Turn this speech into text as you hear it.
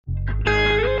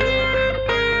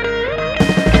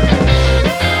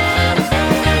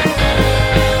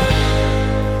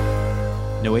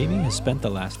has spent the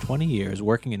last 20 years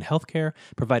working in healthcare,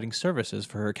 providing services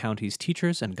for her county's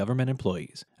teachers and government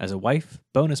employees. As a wife,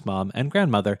 bonus mom, and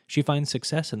grandmother, she finds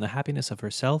success in the happiness of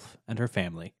herself and her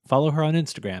family. Follow her on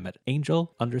Instagram at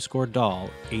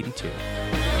angel_doll82.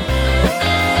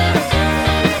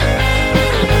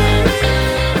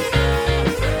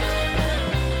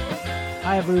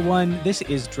 Hi, everyone. This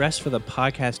is Dress for the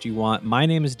Podcast You Want. My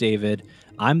name is David.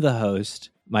 I'm the host.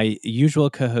 My usual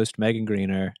co-host, Megan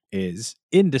Greener, is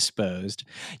indisposed.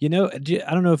 You know, I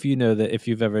don't know if you know that if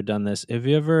you've ever done this. Have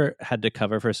you ever had to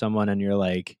cover for someone and you're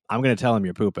like, I'm going to tell them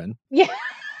you're pooping? Yeah.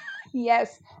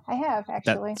 Yes, I have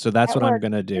actually. So that's At what I'm work.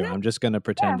 going to do. You know? I'm just going to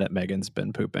pretend Yeah. that Megan's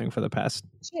been pooping for the past.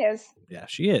 She is. Yeah,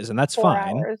 she is. And that's 4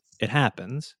 fine. hours. It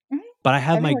happens. Mhm. But I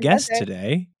have my Everyone guest does it.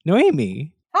 today,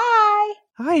 Noemi. Hi.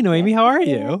 Hi, Noemi. Nice How to are meet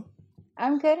you?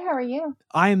 I'm good. How are you?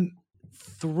 I'm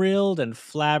thrilled and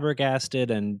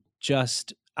flabbergasted and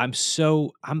just I'm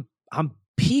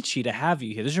peachy to have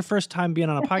you here. This is your first time being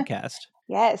on a podcast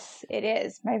Yes, it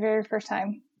is my very first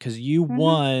time. because you Mhm.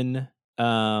 won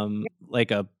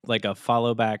like a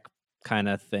follow back kind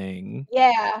of thing.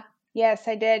 Yeah. Yes,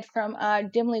 I did from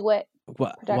Dimly Wit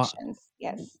Productions.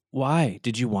 Yes. Why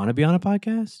did you want to be on a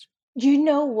podcast? You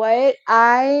know what?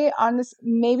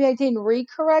 Maybe I didn't read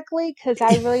correctly because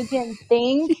I really didn't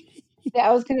think that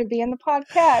I was going to be on the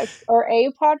podcast or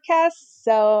a podcast.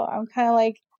 So I'm kind of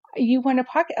like, you want a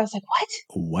podcast? I was like,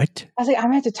 what? I was like, I'm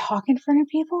going to have to talk in front of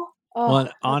people? Oh, Well,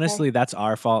 okay. honestly, that's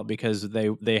our fault because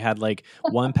they had like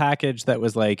one package that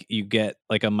was like you get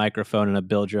like a microphone and a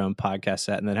build your own podcast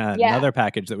set, and then had Yeah. another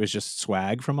package that was just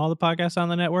swag from all the podcasts on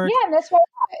the network. Yeah, that's what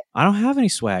I don't have any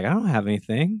swag. I don't have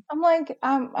anything. I'm like,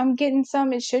 I'm getting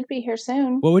some. It should be here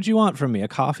soon. What would you want from me? A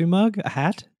coffee mug? A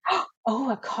hat?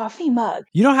 Oh, a coffee mug.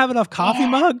 You don't have enough coffee Yeah.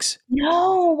 mugs?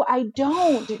 No, I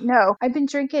don't. No, I've been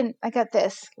drinking. I got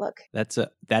this. Look. That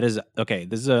is okay.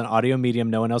 This is an audio medium.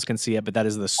 No one else can see it, but that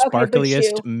is the Okay, but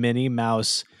sparkliest you. Minnie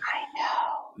Mouse I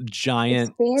know.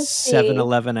 giant It's fancy.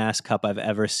 7-Eleven ass cup I've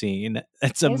ever seen.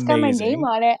 It's amazing. It's got my name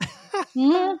on it.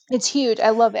 It's huge. I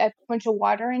love it. I put a bunch of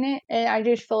water in it, and I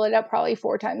just fill it up probably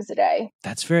 4 times a day.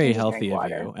 That's very just healthy drink of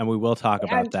water. you, and we will talk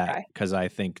Yeah, I about that try. because I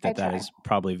think I that try. is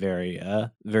probably very,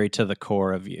 very to the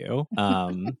core of you.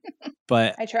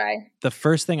 But I try. the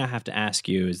first thing I have to ask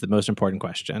you is the most important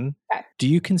question. Okay. Do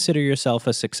you consider yourself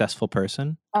a successful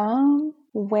person?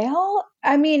 Well,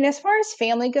 I mean, as far as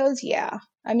family goes, yeah.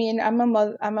 I mean, I'm a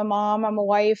mom, I'm a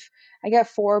wife. I got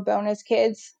 4 bonus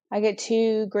kids. I get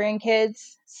 2 grandkids.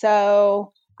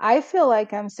 So I feel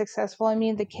like I'm successful. I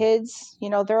mean, the kids, you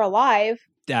know, they're alive.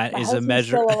 That My is a husband's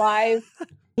measure. still alive.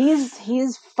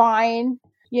 He's fine,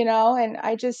 you know, and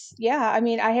I just, yeah, I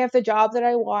mean, I have the job that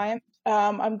I want.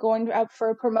 I'm going up for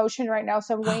a promotion right now,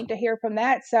 so I'm waiting to hear from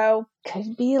that. So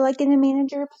could be like in a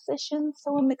manager position.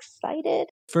 So I'm excited.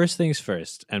 First things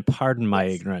first, and pardon my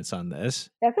Yes. ignorance on this.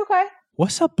 That's okay.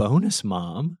 What's a bonus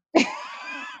mom?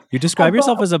 You describe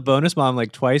yourself as a bonus mom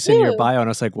like twice in your Dude, bio, and I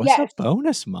was like, what's yes. a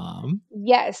bonus mom?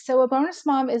 Yes. So a bonus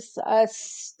mom is a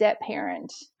step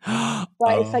parent.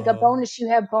 But it's like a bonus. You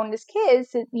have bonus kids.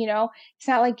 And, you know, it's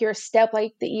not like you're a step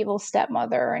like the evil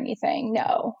stepmother or anything.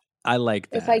 No. I like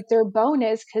that. It's like they're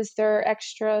bonus because they're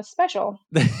extra special.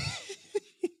 These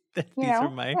You are know?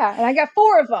 my Yeah. And I got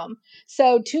 4 of them.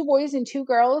 So 2 boys and 2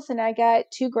 girls. And I got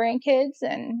 2 grandkids.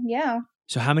 And yeah.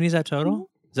 So how many is that total?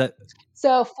 Is that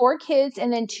So 4 kids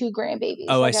and then 2 grandbabies.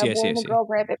 Oh, I I got see, I a boy see, I and a see. girl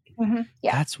grandbaby.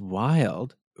 Yeah. That's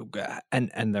wild.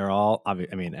 And they're all, I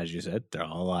mean, as you said, they're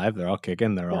all alive. They're all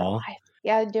kicking. They're all alive.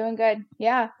 Yeah, doing good.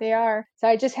 Yeah, they are. So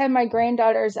I just had my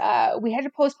granddaughter's, we had to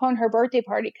postpone her birthday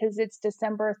party because it's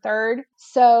December 3rd.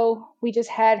 So we just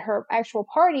had her actual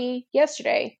party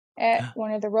yesterday at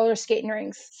one of the roller skating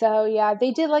rinks. So yeah,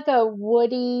 they did like a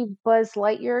Woody Buzz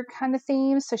Lightyear kind of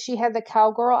theme. So she had the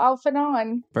cowgirl outfit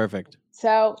on. perfect.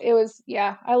 So it was,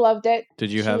 yeah, I loved it.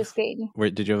 Did you She was skating.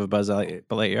 Did you have a Buzz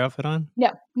Lightyear outfit on?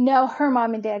 No, her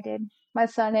mom and dad did. My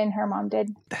son and her mom did.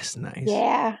 That's nice.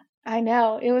 Yeah, I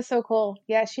know. It was so cool.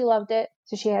 Yeah, she loved it.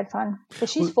 So she had fun. But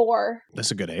she's 4.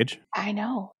 That's a good age. I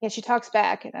know. Yeah, she talks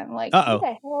back, and I'm like,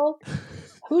 Uh-oh.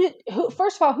 Who the hell? Who?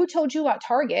 First of all, who told you about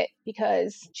Target?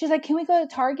 Because she's like, can we go to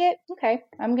Target? Okay,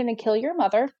 I'm gonna kill your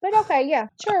mother. But okay, yeah,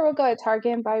 sure, we'll go to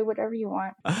Target and buy whatever you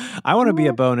want. I want to be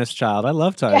a bonus child. I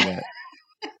love Target.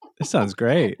 This sounds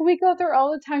great. We go there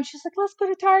all the time. She's like, let's go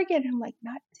to Target. I'm like,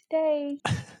 not today.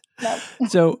 No.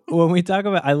 So when we talk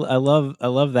about, I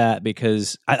love that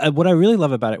because what I really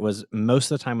love about it was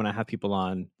most of the time when I have people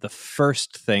on, the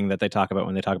first thing that they talk about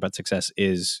when they talk about success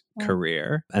is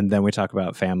career, and then we talk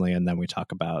about family, and then we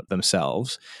talk about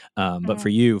themselves. But for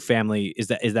you, family is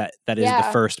the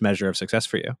first measure of success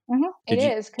for you. It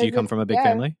is. Do you come from a big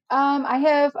family? I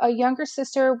have a younger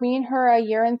sister. Me and her 1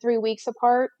 year and 3 weeks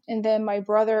apart, and then my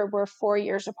brother, we're 4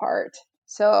 years apart.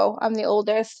 So I'm the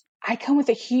oldest. I come with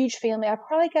a huge family. I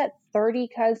probably got 30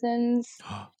 cousins.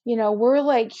 We're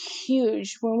like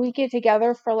huge. When we get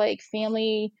together for like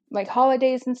family, like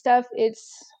holidays and stuff,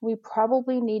 we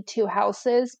probably need 2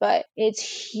 houses, but it's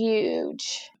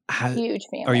huge. Huge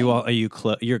family. Are you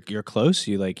close? You're close.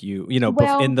 In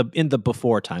the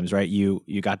before times, right?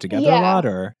 You got together a lot,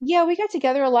 or yeah, we got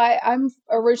together a lot. I'm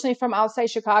originally from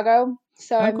outside Chicago,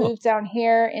 so I moved down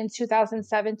here in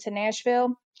 2007 to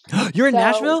Nashville. You're in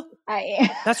Nashville? I am.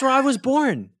 That's where I was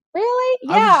born. Really?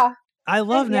 Yeah. I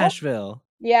love Nashville.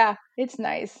 Yeah, it's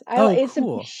nice. It's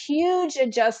cool. A huge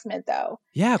adjustment, though.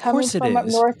 Yeah, of course it is. Coming from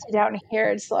up north to down here,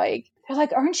 it's like they're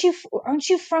like, "Aren't you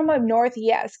from up north?"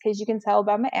 Yes, because you can tell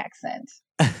by my accent.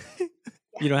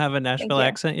 You don't have a Nashville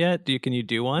accent yet? Can you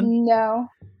do one? No.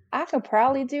 I could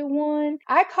probably do one.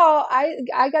 I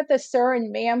got the sir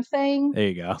and ma'am thing. There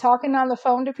you go. Talking on the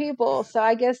phone to people. So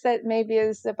I guess that maybe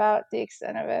is about the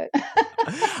extent of it.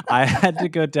 I had to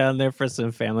go down there for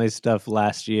some family stuff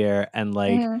last year, and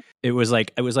it was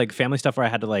like family stuff where I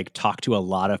had to like talk to a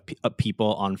lot of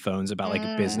people on phones about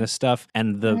like business stuff,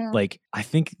 and I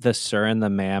think the sir and the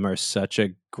ma'am are such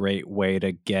a great way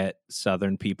to get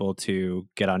Southern people to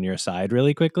get on your side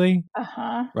really quickly.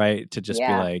 Right? To just be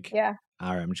like,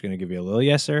 all right, I'm just going to give you a little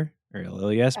yes, sir, or a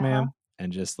little yes, ma'am,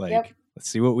 and just like, let's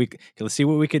see what we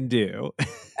can do.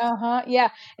 Yeah.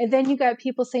 And then you got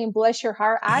people saying, bless your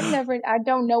heart. I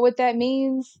don't know what that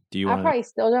means. Probably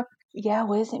still don't. Yeah.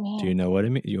 What does it mean? Do you know what it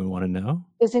means? You want to know?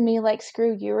 Does it mean like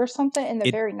screw you or something in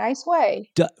a very nice way?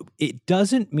 It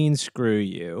doesn't mean screw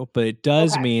you, but it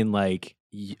does mean like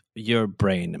your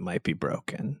brain might be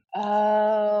broken.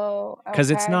 Oh, because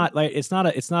it's not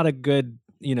a good,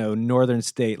 northern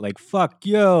state like fuck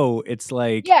yo. It's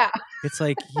like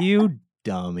you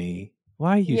dummy.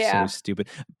 Why are you so stupid?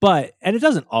 And it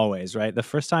doesn't always, right? The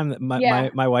first time that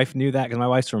my wife knew that, because my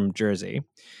wife's from Jersey.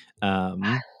 I love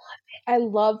it. I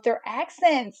love their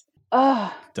accents.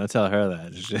 Oh, don't tell her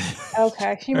that.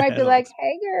 Okay, she might be like,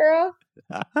 "Hey, girl."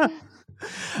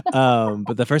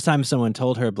 But the first time someone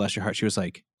told her "bless your heart," she was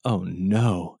like, "Oh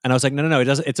no!" And I was like, "No, it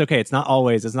doesn't. It's okay. It's not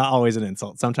always an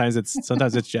insult. Sometimes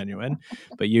it's genuine,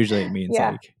 but usually it means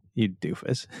like you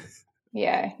doofus."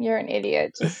 Yeah, you're an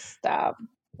idiot. Just stop.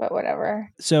 But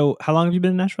whatever. So, how long have you been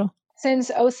in Nashville? Since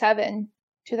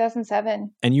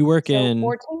 2007. And you work in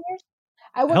 14 years.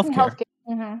 I work in healthcare.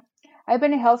 Mm-hmm. I've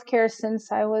been in healthcare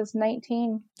since I was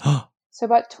 19. So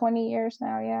about 20 years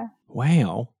now. Yeah.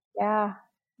 Wow. Yeah.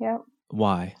 Yep.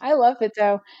 Why? I love it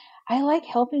though. I like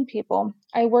helping people.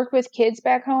 I work with kids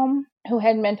back home who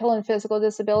had mental and physical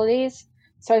disabilities.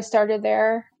 So I started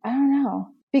there. I don't know,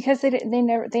 because they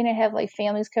didn't have like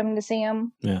families coming to see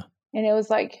them. Yeah. And it was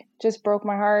like, just broke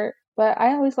my heart. But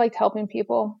I always liked helping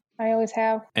people. I always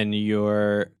have. And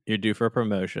you're due for a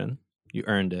promotion. You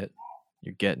earned it.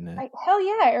 You're getting it. Hell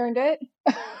yeah, I earned it.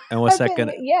 And what's that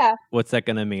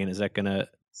gonna mean? Is that gonna?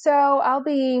 So I'll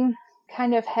be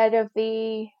kind of head of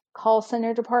the call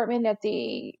center department at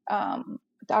the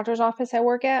doctor's office I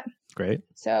work at. Great.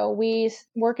 So we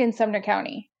work in Sumner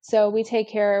County. So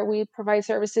we provide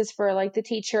services for like the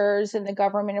teachers and the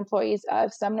government employees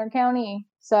of Sumner County.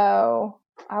 So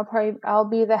I'll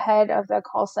be the head of the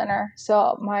call center.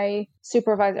 So my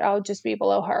supervisor, I'll just be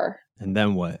below her. And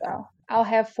then what? So I'll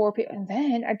have 4 people. And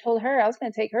then I told her I was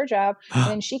going to take her job and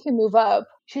then she can move up.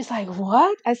 She's like,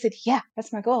 what? I said, yeah,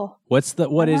 that's my goal.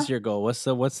 What is your goal? What's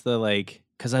the like,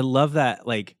 cause I love that.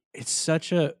 Like, it's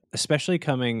such especially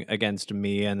coming against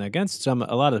me and against a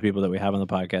lot of the people that we have on the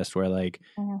podcast where like,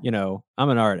 I'm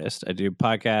an artist. I do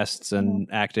podcasts and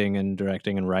acting and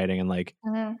directing and writing. And like,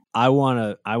 I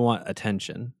want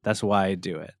attention. That's why I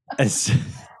do it.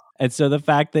 And so the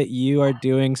fact that you are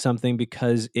doing something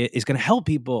because it is going to help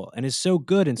people and is so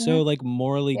good and so like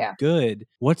morally good.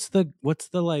 What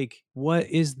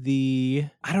is the,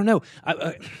 I don't know.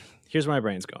 Here's where my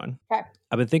brain's going. Okay.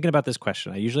 I've been thinking about this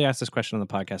question. I usually ask this question on the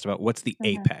podcast about what's the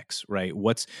apex, right?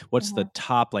 What's the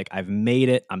top, like I've made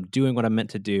it, I'm doing what I'm meant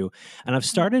to do. And I've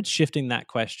started shifting that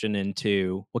question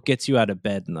into what gets you out of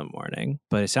bed in the morning.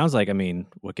 But it sounds like,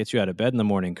 what gets you out of bed in the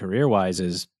morning career-wise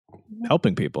is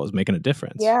helping people, is making a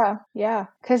difference. Yeah.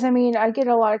 Because I get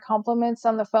a lot of compliments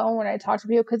on the phone when I talk to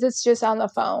people because it's just on the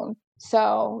phone.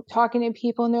 So talking to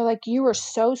people and they're like, you were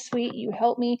so sweet. You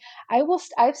helped me.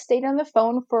 I've stayed on the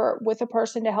phone with a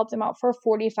person to help them out for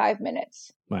 45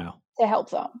 minutes Wow. to help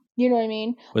them. You know what I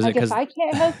mean? Was it Like if because I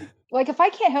can't help, like if I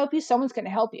can't help you, someone's going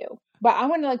to help you. But I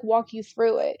want to like walk you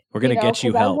through it. we're going to get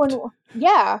you Because I helped? wouldn't.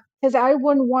 Yeah, because I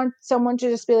wouldn't want someone to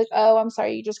just be like, "Oh, I'm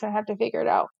sorry, you're just going to have to figure it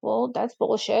out." Well, that's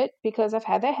bullshit because I've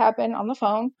had that happen on the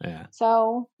phone. Yeah.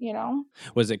 So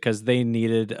Was it because they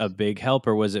needed a big help,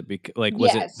 or was it was it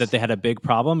yes. that they had a big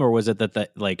problem, or was it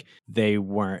that like they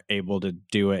weren't able to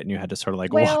do it and you had to sort of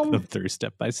like Well, walk them through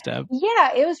step by step?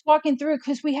 yeah, it was walking through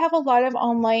because we have a lot of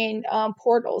online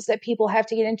portals that people have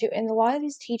to get into, and a lot of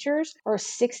these teachers are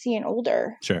 60 and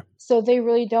older, Sure. so they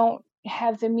really don't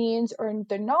have the means or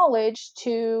the knowledge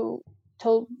to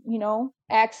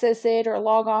access it or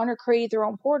log on or create their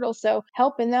own portal. So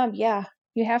helping them, yeah,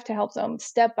 you have to help them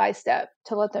step by step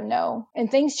to let them know. And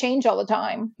things change all the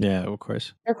time. Yeah, of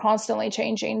course. They're constantly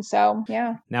changing. So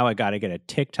yeah. Now I got to get a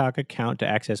TikTok account to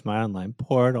access my online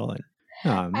portal.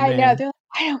 And I know. They're like,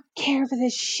 I don't care for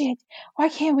this shit. Why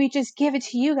can't we just give it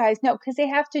to you guys? No, because they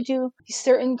have to do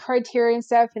certain criteria and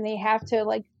stuff, and they have to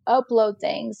like upload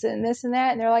things and this and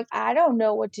that. And they're like, I don't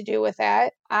know what to do with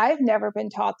that. I've never been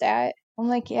taught that. I'm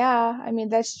like, yeah, I mean,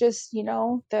 that's just,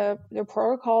 the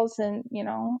protocols and,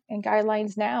 and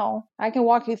guidelines now. I can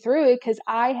walk you through it because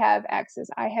I have access.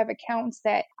 I have accounts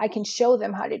that I can show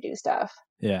them how to do stuff.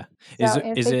 Yeah. So,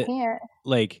 Is it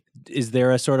like, is there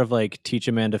a sort of like teach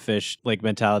a man to fish like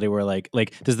mentality where like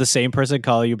does the same person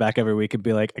call you back every week and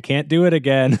be like, I can't do it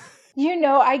again?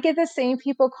 I get the same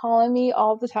people calling me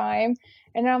all the time.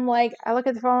 And I'm like, I look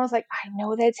at the phone, I was like, I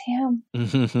know that's him.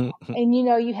 And,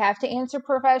 you have to answer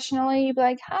professionally. You'd be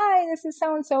like, hi, this is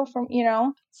so-and-so from,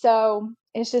 So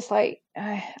it's just like,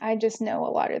 I just know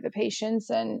a lot of the patients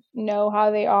and know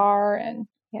how they are. And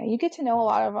yeah, you get to know a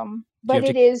lot of them. But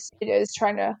it is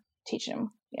trying to teach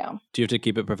them. Yeah. Do you have to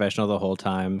keep it professional the whole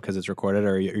time because it's recorded,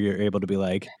 or you're able to be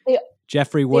like,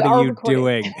 Jeffrey, what are you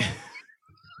doing?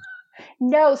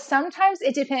 No, sometimes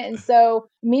it depends. So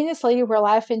me and this lady were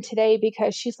laughing today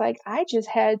because she's like, I just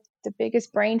had the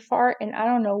biggest brain fart and I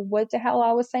don't know what the hell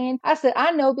I was saying. I said,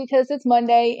 I know because it's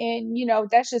Monday and,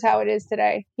 that's just how it is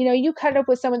today. You cut up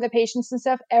with some of the patients and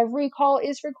stuff. Every call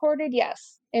is recorded.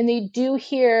 Yes. And they do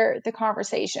hear the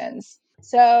conversations.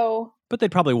 So. But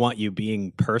they'd probably want you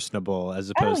being personable as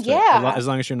opposed to, as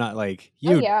long as you're not like,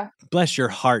 bless your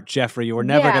heart, Jeffrey, you were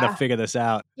never going to figure this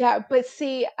out. Yeah. But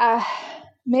see,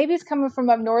 maybe it's coming from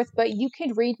up north, but you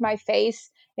can read my face.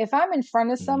 If I'm in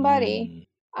front of somebody,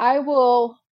 I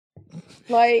will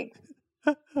like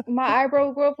my eyebrow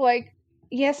will go up like,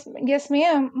 yes,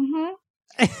 ma'am. Mm-hmm.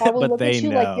 I will look at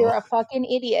you like you're a fucking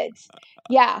idiot.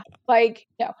 Yeah. Like,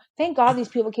 thank God these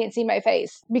people can't see my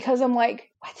face because I'm like,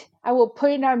 what? I will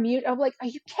put it on mute. I'm like, are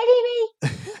you kidding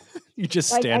me? You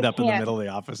just stand up in the middle of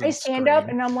the office and I stand up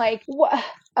and I'm like, what?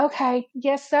 Okay,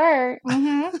 yes, sir.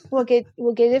 Mm-hmm. We'll get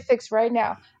it fixed right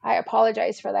now. I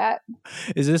apologize for that.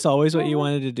 Is this always what you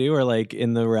wanted to do, or like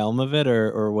in the realm of it,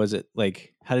 or was it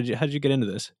like how did you get into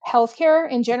this? Healthcare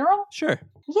in general? Sure.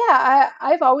 Yeah,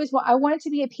 I wanted to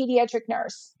be a pediatric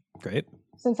nurse. Great.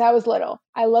 Since I was little.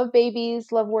 I love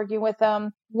babies, love working with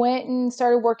them. Went and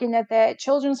started working at that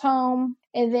children's home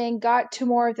and then got to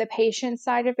more of the patient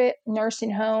side of it, nursing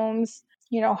homes,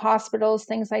 hospitals,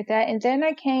 things like that. And then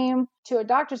I came to a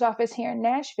doctor's office here in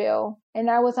Nashville and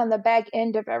I was on the back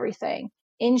end of everything.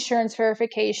 Insurance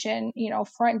verification,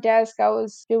 front desk, I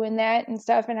was doing that and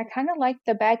stuff. And I kind of like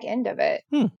the back end of it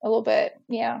a little bit.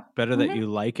 Yeah. Better that you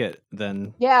like it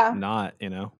than not,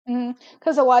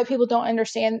 Because a lot of people don't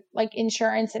understand like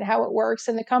insurance and how it works.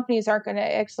 And the companies aren't going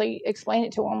to actually explain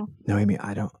it to them. No, Amy,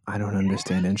 I don't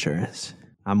understand insurance.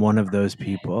 I'm one of those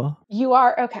people. You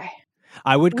are? Okay.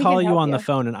 I would call you on the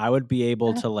phone and I would be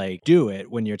able to like do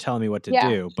it when you're telling me what to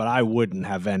do, but I wouldn't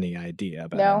have any idea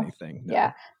about anything. No.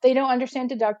 Yeah. They don't understand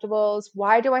deductibles.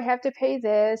 Why do I have to pay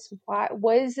this?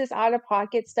 What is this out of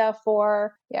pocket stuff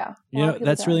for? Yeah.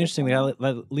 That's really interesting.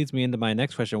 That leads me into my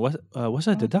next question. What's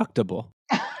a deductible?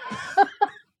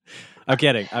 I'm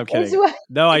kidding.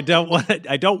 No, I don't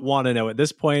want to know at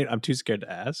this point. I'm too scared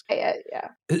to ask. Yeah.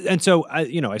 And so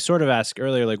I sort of asked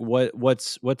earlier, like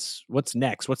what's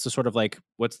next? What's the sort of like,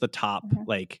 what's the top?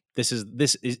 Like, is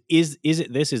this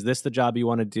the job you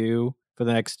want to do for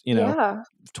the next,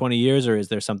 20 years, or is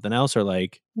there something else, or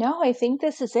like? No, I think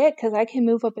this is it. 'Cause I can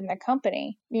move up in the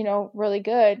company, really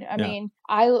good. I mean,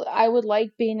 I would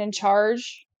like being in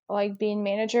charge. Like being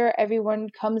manager, everyone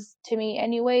comes to me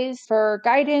anyways for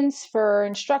guidance, for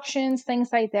instructions, things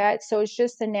like that. So it's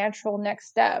just a natural next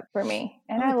step for me.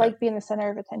 And I like being the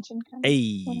center of attention. Hey,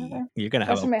 you're going to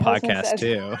have a podcast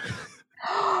too.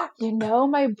 You know,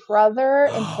 my brother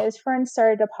and his friends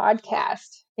started a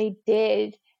podcast. They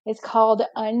did. It's called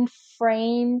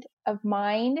Unframed of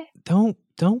Mind. Don't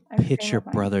pitch Unframed your of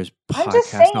Mind. brother's I'm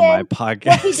just podcast on my saying. podcast.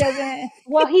 Well, he doesn't.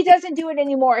 Well, he doesn't do it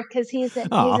anymore because he's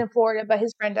Aw. in Florida, but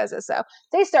his friend does it. So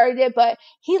they started it, but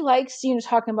he likes,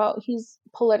 talking about he's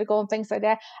political and things like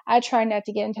that. I try not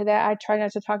to get into that. I try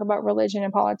not to talk about religion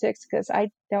and politics because I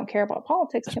don't care about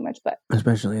politics too much. But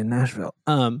especially in Nashville.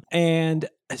 And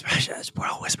especially as we're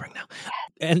all whispering now.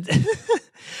 And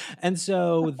and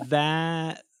so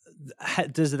that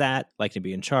does that, like to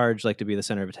be in charge, like to be the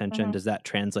center of attention, does that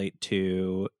translate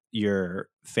to your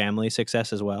family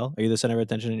success as well? Are you the center of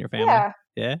attention in your family? yeah.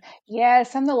 Yeah.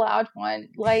 Yes, I'm the loud one.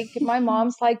 Like my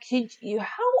mom's like,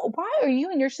 why are you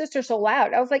and your sister so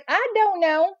loud? I was like, I don't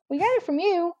know. We got it from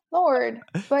you, Lord.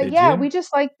 But Did yeah, you? we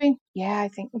just like being, I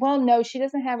think, well, no, she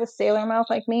doesn't have a sailor mouth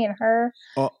like me and her.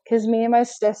 Oh. Because me and my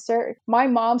sister, my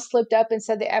mom slipped up and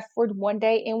said the F word one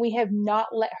day, and we have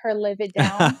not let her live it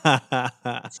down.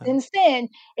 Since then,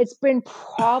 it's been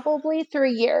probably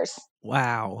 3 years.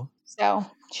 Wow. So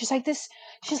she's like, this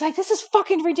is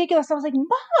fucking ridiculous. I was like,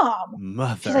 Mom.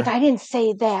 Mother. She's like, I didn't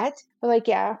say that. But like,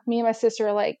 yeah, me and my sister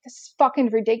are like, this is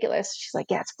fucking ridiculous. She's like,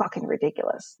 yeah, it's fucking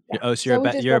ridiculous. Yeah. Oh, so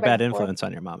you're a bad influence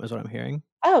on your mom, is what I'm hearing.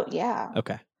 Oh, yeah.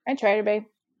 Okay. I try to be.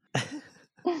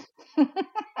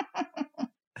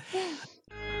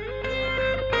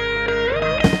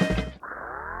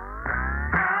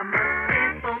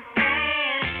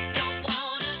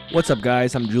 What's up,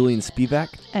 guys? I'm Julian Spivak.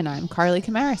 And I'm Carly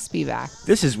Kamara Spivak.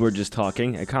 This is We're Just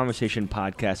Talking, a conversation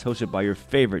podcast hosted by your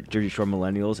favorite Jersey Shore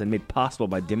millennials and made possible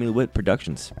by Dimly Wit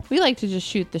Productions. We like to just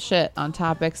shoot the shit on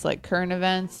topics like current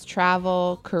events,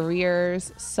 travel,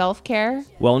 careers, self-care,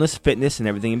 wellness, fitness, and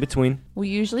everything in between. We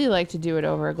usually like to do it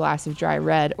over a glass of dry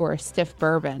red or a stiff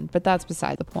bourbon, but that's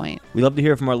beside the point. We love to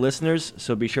hear from our listeners,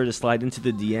 so be sure to slide into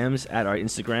the DMs at our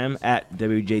Instagram at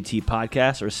WJT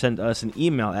Podcast or send us an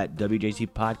email at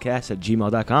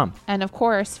WJTpodcast@gmail.com. And of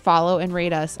course, follow and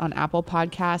rate us on Apple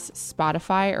Podcasts,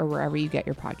 Spotify, or wherever you get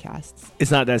your podcasts.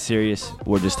 It's not that serious.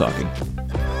 We're just talking.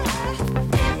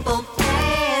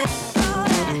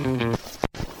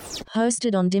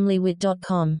 Hosted on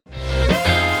dimlywit.com.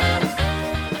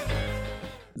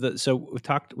 So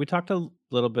we talked a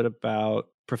little bit about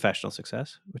professional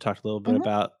success. We talked a little bit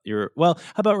about how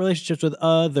about relationships with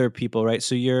other people, right?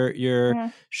 So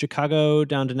you're Chicago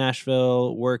down to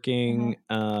Nashville working.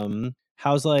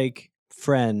 How's like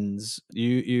friends?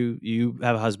 You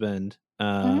have a husband.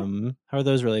 How are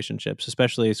those relationships,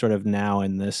 especially sort of now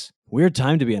in this weird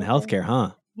time to be in healthcare,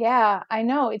 huh? Yeah, I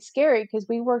know. It's scary because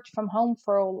we worked from home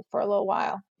for a little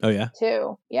while. Oh yeah.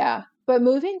 Too. Yeah. But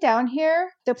moving down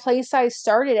here, the place I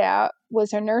started at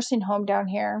was a nursing home down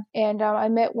here. And I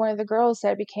met one of the girls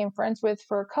that I became friends with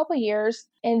for a couple of years.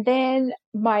 And then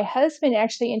my husband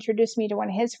actually introduced me to one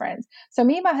of his friends. So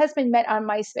me and my husband met on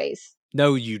MySpace.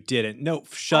 No, you didn't. No,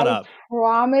 shut up. I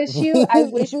promise you. I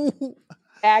wish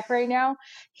back right now.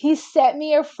 He sent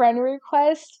me a friend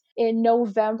request in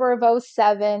November of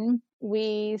 2007.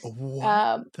 We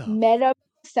met up in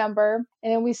December,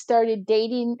 and then we started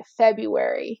dating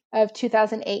February of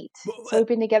 2008. So we've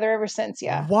been together ever since.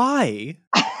 Yeah. Why?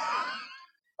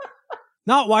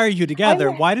 Not why are you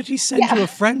together? Why did he send you a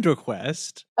friend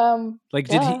request? Like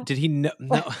did he know?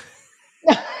 No.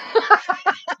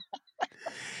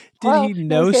 Did he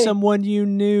know someone you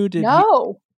knew?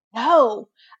 No.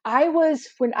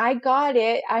 When I got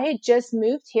it, I had just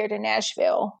moved here to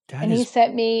Nashville, and he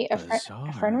sent me a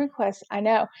friend request. I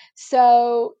know.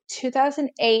 So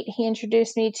 2008, he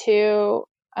introduced me to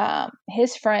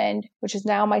his friend, which is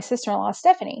now my sister-in-law,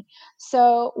 Stephanie.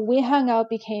 So we hung out,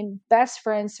 became best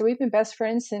friends. So we've been best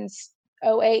friends since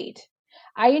 2008.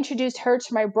 I introduced her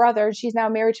to my brother, and she's now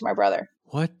married to my brother.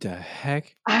 What the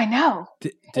heck? I know.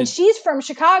 And she's from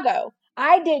Chicago.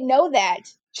 I didn't know that.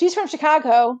 She's from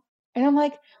Chicago. And I'm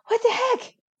like, what the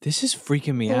heck? This is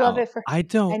freaking me out. I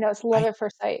know. It's love at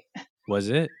first sight. Was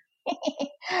it?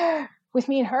 With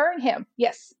me and her and him.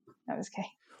 Yes. I was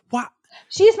kidding. What?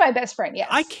 She's my best friend. Yes.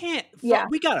 I can't. Yeah.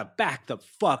 We got to back the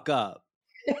fuck up.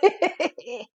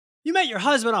 You met your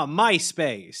husband on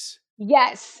MySpace.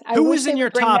 Yes. Who was in your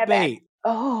top 8?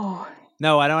 Oh.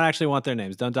 No, I don't actually want their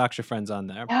names. Don't dox your friends on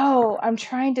there. No, I'm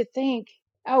trying to think.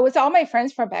 Oh, it's all my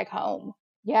friends from back home.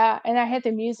 Yeah, and I had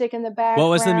the music in the background. What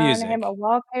was the music? I had my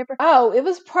wallpaper. Oh, it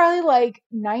was probably like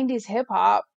 90s hip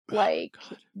hop, like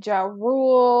Ja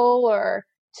Rule or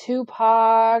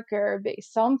Tupac or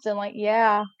something like,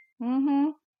 yeah.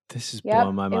 This is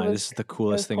blowing my mind. This is the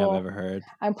coolest thing I've ever heard.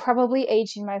 I'm probably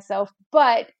aging myself,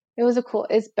 but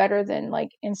it's better than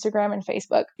like Instagram and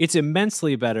Facebook. It's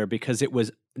immensely better because it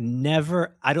was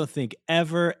never, I don't think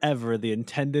ever the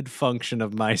intended function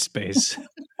of MySpace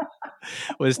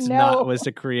was No.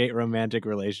 to create romantic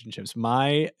relationships.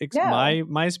 My No.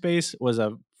 MySpace was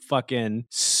a fucking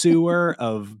sewer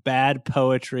of bad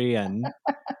poetry and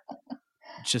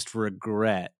just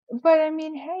regret. But I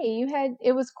mean, hey,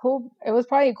 it was cool. It was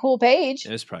probably a cool page.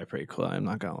 It was probably pretty cool. I'm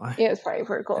not gonna lie. It was probably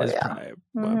pretty cool. It's Yeah.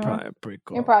 probably pretty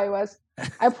cool. It probably was.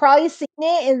 I probably seen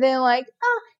it and then like,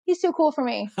 oh, he's too cool for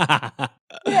me.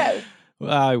 Who knows?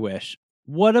 Well, I wish.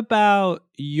 What about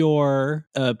your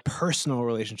personal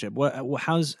relationship?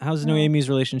 How's Noemi's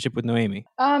relationship with Noemi?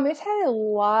 It's had a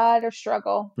lot of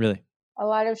struggle. Really? A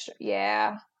lot of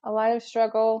struggle,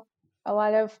 a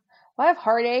lot of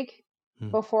heartache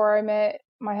before I met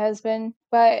my husband.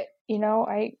 But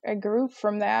I grew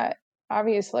from that.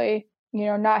 Obviously,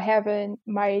 not having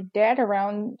my dad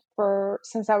around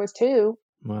since I was 2.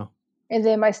 Wow. And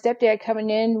then my stepdad coming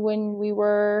in when we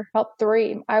were about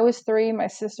 3. I was 3. My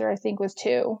sister, I think, was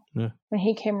 2 when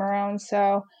he came around.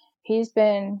 So he's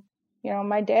been,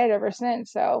 my dad ever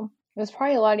since. So there's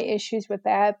probably a lot of issues with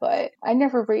that. But I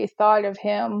never really thought of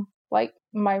him like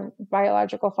my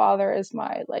biological father as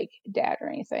my like dad or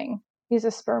anything. He's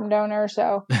a sperm donor.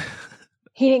 So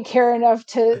he didn't care enough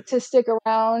to stick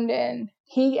around. And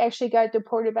he actually got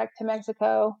deported back to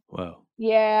Mexico. Whoa.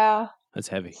 Yeah. That's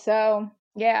heavy. So,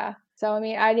 yeah. So I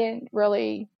mean, I didn't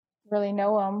really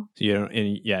know him. So you don't,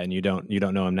 and you don't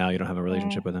know him now. You don't have a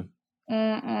relationship with him.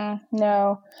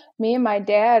 No, me and my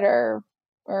dad are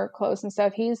close and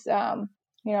stuff. He's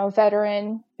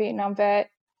veteran, Vietnam vet.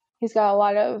 He's got a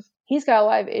lot of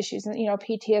issues, and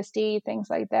PTSD, things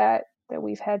like that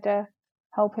we've had to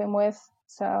help him with.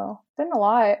 So it's been a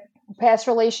lot. Past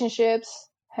relationships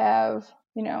have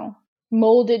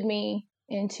molded me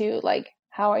into like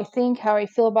how I think, how I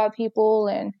feel about people,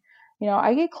 and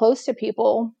I get close to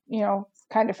people,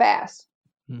 kind of fast.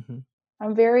 Mm-hmm.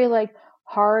 I'm very like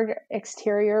hard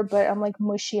exterior, but I'm like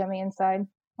mushy on the inside.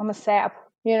 I'm a sap,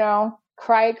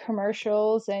 cry at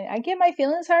commercials, and I get my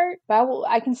feelings hurt, but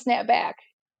I can snap back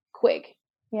quick,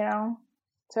 So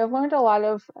I've learned a lot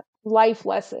of life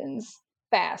lessons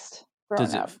fast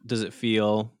growing up. Does it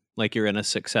feel like you're in a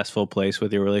successful place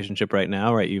with your relationship right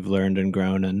now, right? You've learned and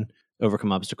grown and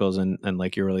overcome obstacles, and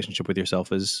like your relationship with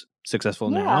yourself is successful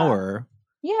now, or?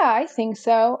 Yeah, I think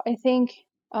so. I think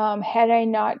had I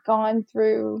not gone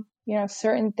through,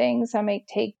 certain things, I may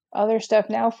take other stuff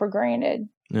now for granted.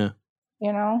 Yeah.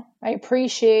 I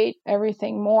appreciate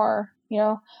everything more.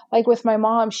 Like with my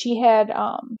mom, she had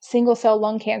single cell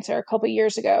lung cancer a couple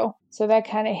years ago. So that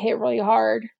kind of hit really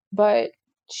hard, but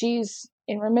she's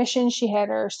in remission. She had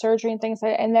her surgery and things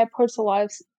like that. And that puts a lot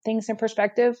of things in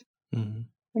perspective. Mm-hmm.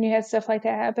 When you had stuff like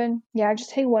that happen. Yeah, I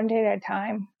just take one day at a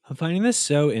time. I'm finding this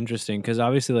so interesting because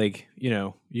obviously, like,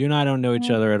 you and I don't know each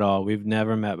other at all. We've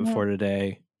never met before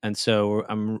today. And so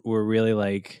we're really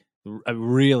like,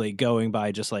 really going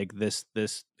by just like this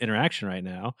interaction right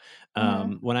now.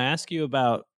 When I ask you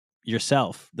about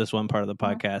yourself, this one part of the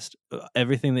podcast,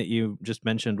 everything that you just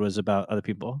mentioned was about other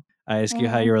people. I asked you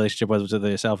how your relationship was with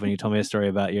yourself, and you told me a story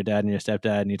about your dad and your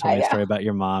stepdad, and you told me a story about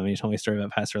your mom, and you told me a story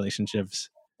about past relationships.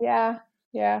 Yeah.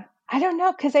 I don't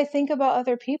know, because I think about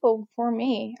other people before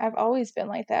me. I've always been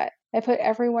like that. I put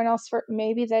everyone else for,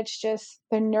 maybe that's just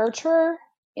the nurturer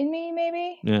in me,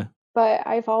 maybe. Yeah. But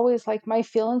I've always like, my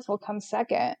feelings will come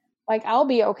second. Like, I'll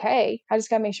be okay. I just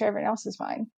got to make sure everyone else is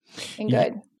fine and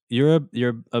good. You're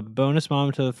a bonus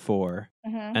mom to 4,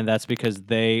 and that's because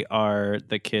they are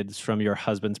the kids from your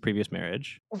husband's previous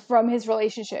marriage. From his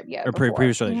relationship, yeah. Or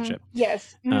previous relationship.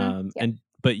 Yes.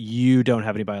 But you don't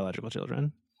have any biological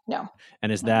children. No.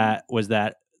 And was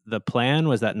that the plan?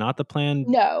 Was that not the plan?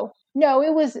 No,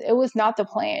 it was not the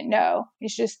plan. No,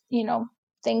 it's just,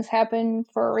 things happen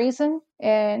for a reason.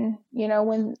 And,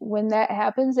 when that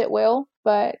happens, it will,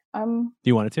 but Do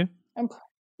you want it to?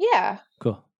 Yeah.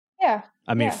 Cool. Yeah.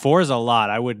 I mean, 4 is a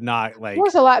lot. I would not like. 4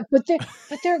 is a lot, but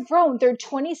they're grown. They're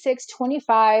 26,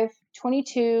 25,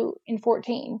 22, and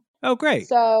 14. Oh, great.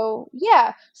 So,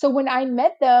 yeah. So when I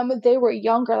met them, they were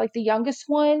younger. Like the youngest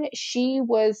one, she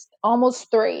was almost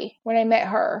 3 when I met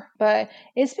her. But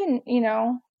it's been,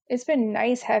 it's been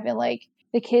nice having like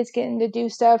the kids getting to do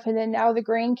stuff. And then now the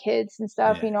grandkids and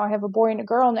stuff, Yeah. I have a boy and a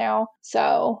girl now.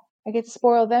 So I get to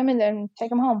spoil them and then take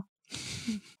them home.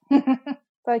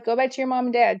 Like, go back to your mom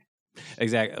and dad.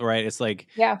 Exactly. Right. It's like,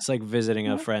 it's like visiting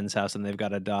a friend's house and they've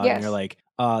got a dog and you're like,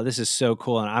 oh, this is so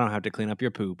cool. And I don't have to clean up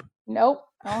your poop. Nope.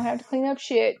 I don't have to clean up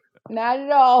shit. Not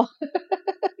at all.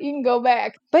 You can go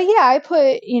back. But yeah, I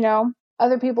put,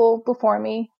 other people before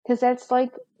me because that's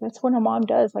what a mom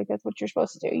does. Like, that's what you're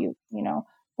supposed to do. You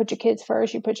put your kids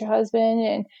first, you put your husband,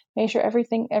 and make sure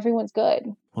everyone's good.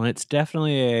 Well, it's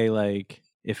definitely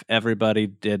if everybody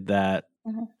did that,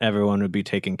 Mhm. everyone would be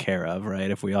taken care of, right?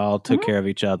 If we all took care of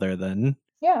each other, then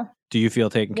Yeah, do you feel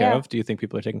taken care Yeah. of? Do you think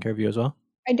people are taking care of you as well?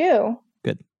 I do.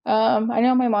 Good. I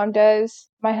know my mom does.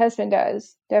 My husband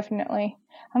does, definitely.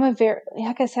 I'm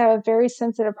like I said, I'm a very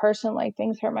sensitive person. Like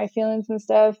things hurt my feelings and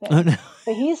stuff. And, Oh no.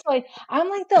 But he's like, I'm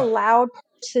like the loud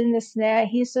person, this and that.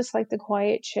 He's just like the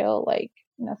quiet, chill, like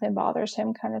nothing bothers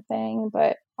him kind of thing.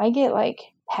 But I get like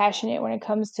passionate when it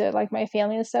comes to like my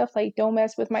family and stuff. Like don't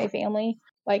mess with my family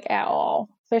like at all.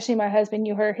 Especially my husband,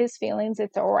 you hurt his feelings,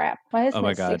 it's a wrap. My husband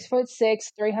my is God.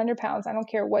 6'6", 300 pounds. I don't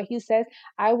care what he says.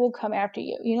 I will come after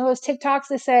you. You know those TikToks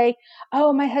that say,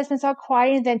 "Oh, my husband's all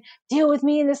quiet and then deal with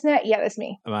me and this and that." Yeah, that's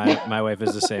me. My wife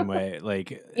is the same way.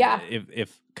 Like, Yeah.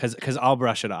 if because I'll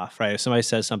brush it off, right? If somebody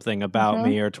says something about Mhm.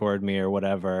 me or toward me or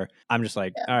whatever, I'm just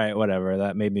like, all right, whatever.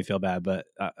 That made me feel bad, but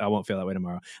I won't feel that way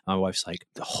tomorrow. My wife's like,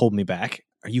 hold me back.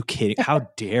 Are you kidding? How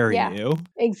dare Yeah. you?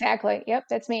 Exactly. Yep,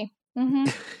 that's me. hmm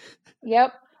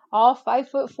Yep. All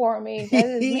 5'4" of me. That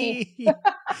is me.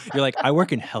 You're like, I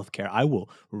work in healthcare. I will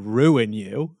ruin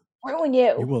you. Ruin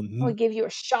You you. will I will give you a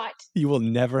shot. you will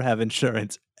never have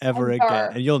insurance ever Ever.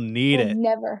 again, and you'll need Will it.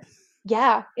 never.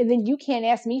 Yeah, and then you can't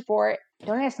ask me for it.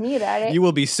 Don't ask me about it. You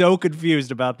will be so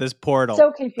confused about this portal.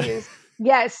 So confused.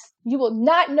 Yes, you will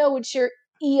not know what your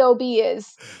EOB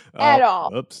is at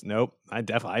all. Oops, nope. I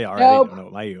already Nope. don't know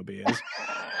what my EOB is.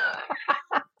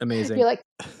 Amazing. You're like,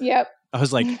 yep. I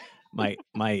was like, my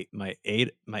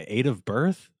eight of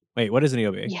birth. Wait, what is an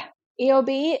EOB? Yeah.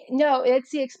 EOB? No, it's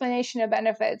the explanation of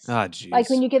benefits. Ah, jeez. Like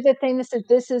when you get the thing that says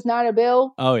this is not a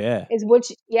bill, Oh yeah, is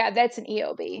which, yeah, that's an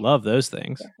EOB. love those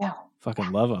things. No.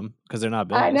 Fucking love them because they're not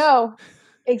bills. I know.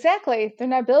 Exactly. They're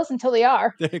not bills until they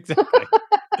are. Exactly.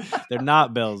 They're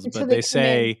not bills, Until but they they come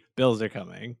say bills are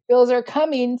coming. Bills are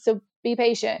coming, so be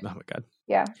patient. Oh my God.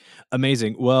 Yeah.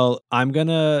 Amazing. Well, I'm going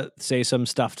to say some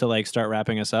stuff to like start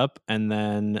wrapping us up. And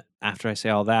then after I say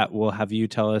all that, we'll have you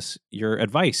tell us your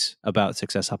advice about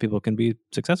success, how people can be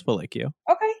successful like you.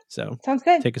 Okay. So Sounds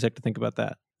good. take a sec to think about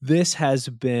that. This has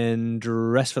been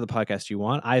Dress for the Podcast You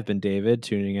Want. I've been David,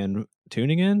 signing in.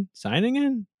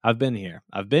 I've been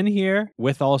here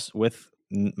with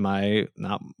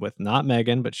not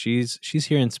Megan, but she's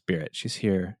here in spirit. She's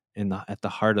here at the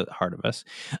heart of us.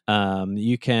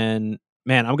 You can.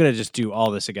 Man, I'm gonna just do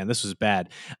all this again. This was bad.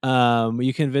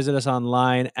 You can visit us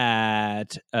online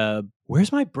at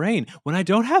where's my brain? When I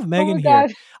don't have Megan here,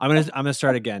 God. I'm gonna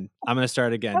start again.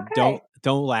 Okay.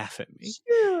 Don't laugh at me.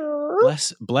 Sure.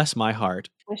 Bless my heart.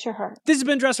 Bless your heart. This has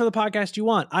been Dress for the Podcast You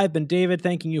Want. I've been David,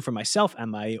 thanking you for myself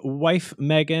and my wife,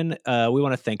 Megan. We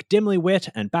want to thank Dimly Wit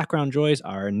and Background Joys,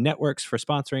 our networks, for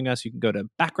sponsoring us. You can go to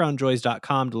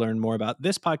backgroundjoys.com to learn more about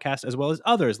this podcast, as well as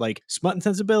others like Smut and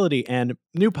Sensibility and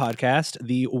new podcast,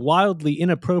 the Wildly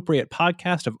Inappropriate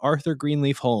Podcast of Arthur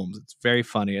Greenleaf Holmes. It's very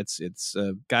funny. It's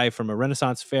a guy from a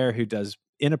Renaissance fair who does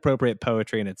inappropriate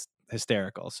poetry, and it's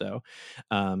hysterical. So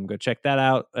go check that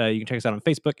out. You can check us out on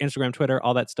Facebook, Instagram, Twitter,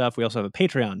 all that stuff. We also have a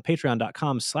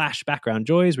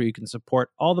patreon.com/backgroundjoys, where you can support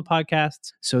all the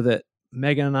podcasts so that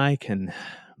Megan and I can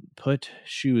put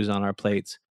shoes on our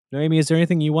plates. Noemi, is there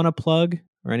anything you want to plug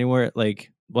or anywhere?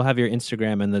 Like, we'll have your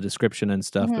Instagram in the description and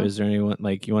stuff, but is there anyone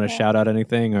like you want to shout out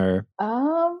anything or?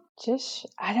 Just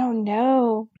I don't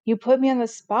know. You put me on the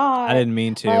spot. I didn't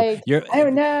mean to. I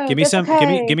don't know. Give me That's some.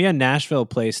 okay. Give me a Nashville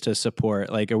place to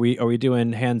support. Like, are we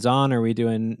doing hands on? Are we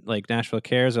doing like Nashville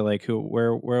Cares or like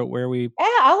where are we? Yeah,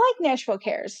 I like Nashville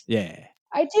Cares. Yeah.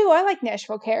 I do. I like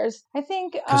Nashville Cares. I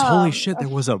think Because holy shit, there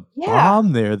was a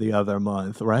bomb there the other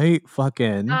month, right?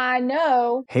 Fucking. I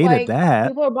know. Hated that.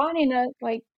 People are bonding.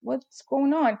 Like, what's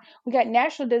going on? We got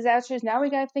natural disasters. Now we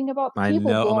got to think about people. I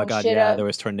know. Oh my God. Shit Yeah. up. There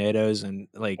was tornadoes and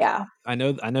like. Yeah. I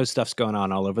know stuff's going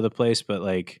on all over the place, but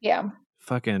like. Yeah.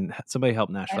 Fucking somebody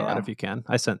help Nashville out if you can.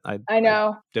 I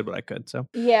know. I did what I could. So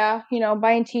yeah,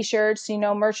 buying t-shirts,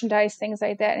 merchandise, things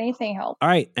like that. Anything helps. All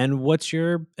right. And what's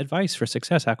your advice for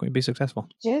success? How can we be successful?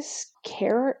 Just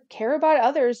care about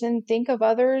others and think of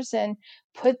others and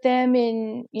put them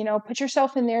in, put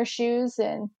yourself in their shoes.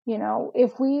 And,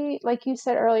 if we, like you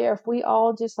said earlier, if we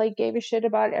all just like gave a shit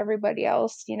about everybody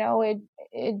else,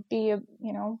 it'd be a,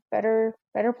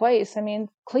 better place. I mean,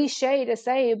 cliche to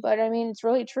say, but I mean, it's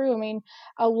really true. I mean,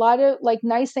 a lot of like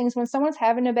nice things when someone's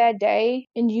having a bad day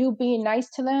and you being nice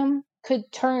to them could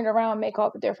turn it around and make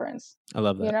all the difference. I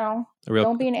love that.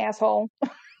 Don't be an asshole.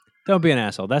 Don't be an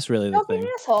asshole. That's really the thing. Don't be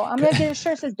an asshole. I'm going to get a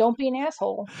shirt that says, don't be an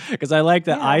asshole. Because I like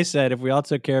that I said if we all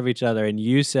took care of each other, and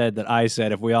you said that I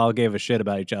said if we all gave a shit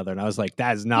about each other. And I was like,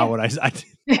 that is not what I said.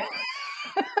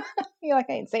 You're like,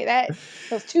 I didn't say that.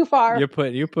 It was too far. You're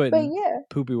putting But yeah.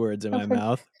 poopy words in my Okay.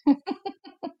 mouth.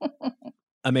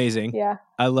 Amazing. Yeah.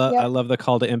 I Yep. love the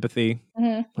call to empathy.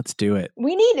 Mhm. Let's do it.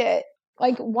 We need it.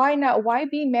 Like, why not? Why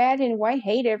be mad and why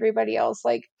hate everybody else?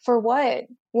 Like, for what?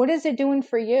 What is it doing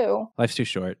for you? Life's too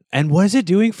short. And what is it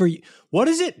doing for you? What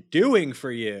is it doing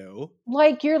for you?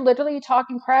 Like, you're literally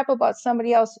talking crap about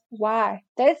somebody else. Why?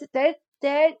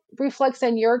 That reflects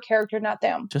on your character, not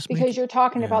them. Just because you're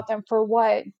talking yeah. about them for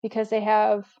what? Because they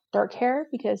have dark hair?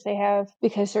 Because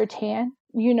they're tan?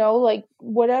 You know, like,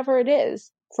 whatever it is.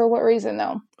 For what reason,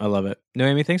 though? I love it.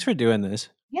 Noemi, thanks for doing this.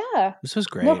 Yeah. This was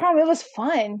great. No problem. It was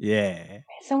fun. Yeah. I had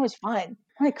so much fun.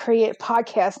 I'm going to create a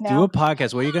podcast now. Do a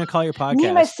podcast. What are you going to call your podcast? Me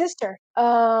and my sister.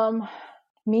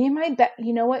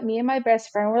 You know what? Me and my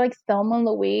best friend were like Thelma and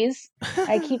Louise.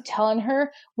 I keep telling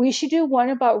her we should do one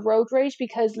about road rage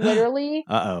because literally,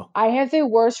 I have the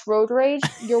worst road rage.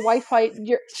 Your wife,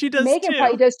 she does Megan too.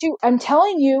 probably does too. I'm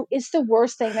telling you, it's the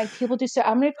worst thing. Like people do so.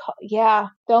 I'm gonna call,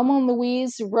 Thelma and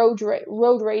Louise road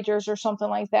ragers or something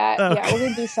like that. Okay. Yeah, we're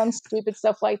gonna do some stupid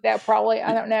stuff like that. Probably,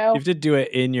 I don't know. You have to do it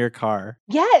in your car.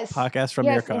 Yes, Podcast from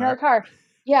your car. in our car.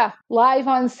 Yeah, live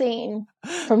on scene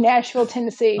from Nashville,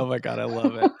 Tennessee. Oh my God, I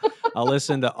love it. I'll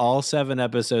listen to all 7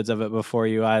 episodes of it before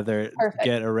you either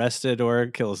get arrested or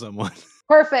kill someone.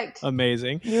 Perfect.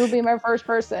 Amazing. You will be my first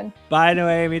person. Bye,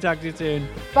 Noemi. Talk to you soon.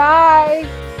 Bye.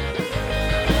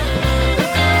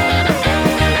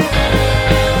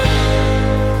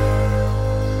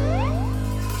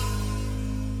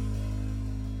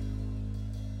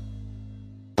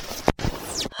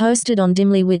 Hosted on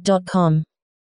dimlywit.com.